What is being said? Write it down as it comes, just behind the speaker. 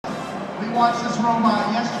watched this robot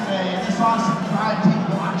yesterday, and this awesome drive team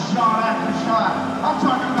block shot after shot. I'm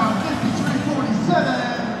talking about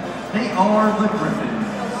 53-47. They are the Griffins.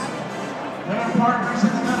 Their partners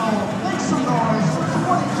in the middle, make some noise for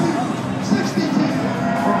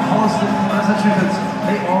 22-62. From Boston, Massachusetts,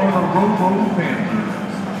 they are the Robo Panthers.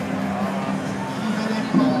 Even in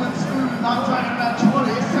Poland, smooth, I'm talking about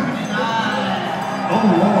 20-79. Oh,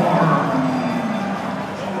 Lord.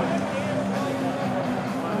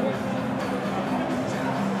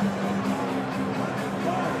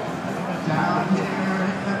 Down here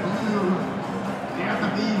in the blue, near the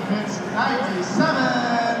beef, it's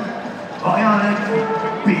 97. Bionic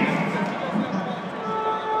Beef.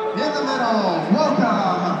 In the middle,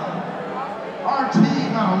 welcome our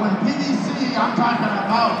team with PVC. I'm talking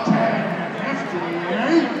about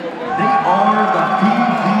 1058. They are the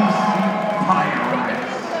PVC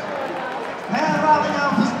Pirates. And rounding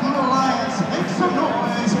out this blue alliance, make some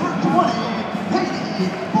noise for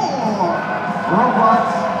 2084.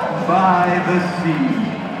 Robots by the Sea.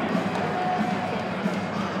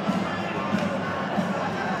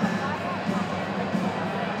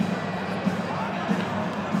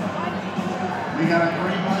 We got a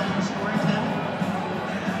green light for scoring 10.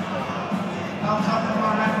 Thumbs up from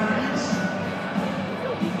our referees.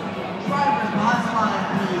 Drivers behind the line,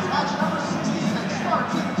 please. Match number 66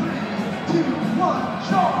 starts in 3, 2, 1,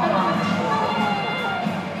 charge!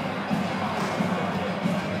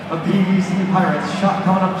 The PVC Pirates shot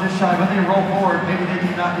coming up just shy, but they roll forward. Maybe they do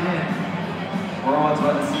not get in. Robots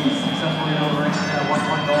by the Sea successfully delivering that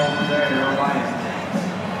 1-1 goal for their alliance.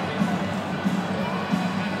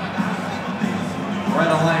 Red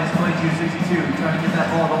Alliance 22-62, trying to get that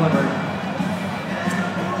ball delivered.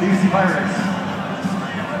 PVC Pirates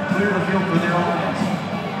clear the field for their alliance.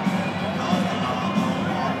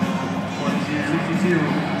 22-62.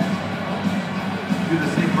 Do the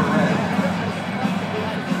same for Red.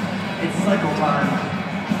 It's cycle time.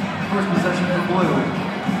 First possession for Blue.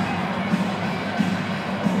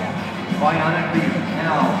 Bionic Beef.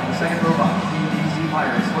 Now, the second robot, PVC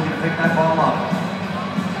Pirates, looking to pick that ball up.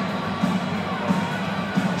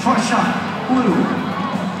 Trust shot, Blue.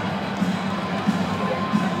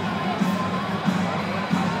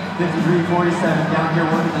 53-47, down here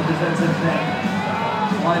working the defensive thing.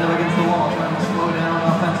 Line up against the wall, trying to slow down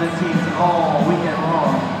offensive teams all weekend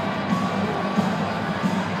long.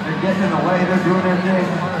 They're getting in the way, they're doing their thing.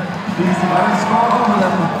 PVC Pirates score over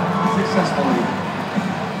them successfully.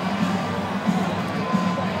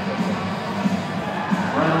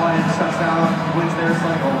 Red Alliance shuts down, wins their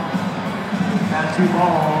cycle. Had two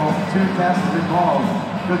passes involved.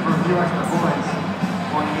 Good for a few extra points.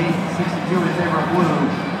 28-62 in favor of Blue.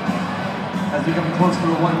 As we come close to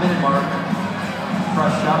the 1 minute mark.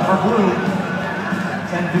 Trust shot for Blue.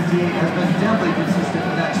 10-58 has been deadly consistent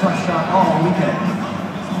with that trust shot all weekend.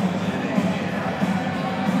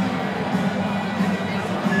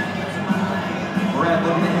 Red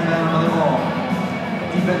looking to inbound another ball.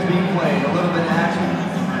 Defense being played, a little bit of action.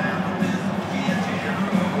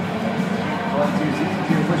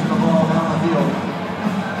 22-62 pushing the ball down the field.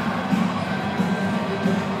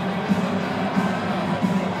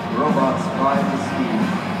 Robots by the Sea,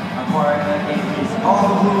 acquiring that game piece.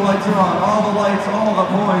 All the blue lights are on, all the lights, all the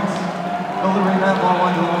points. Delivering that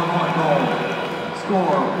ball into the 1-point goal.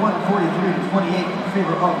 Score 143-28 in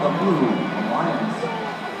favor of the Blue Alliance.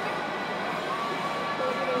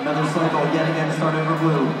 Another cycle yet again started for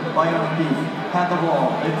Blue. Bionic Beef had the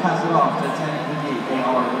ball. They pass it off to 10-58. They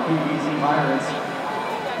are the PVC Pirates.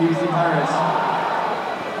 PVC Pirates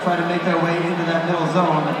try to make their way into that middle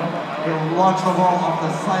zone. They'll launch the ball off the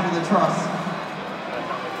side of the truss.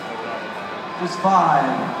 Just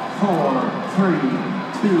 5, 4, 3,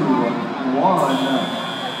 2,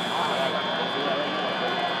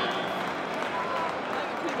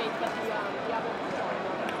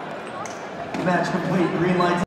 1. Match complete. Green lights.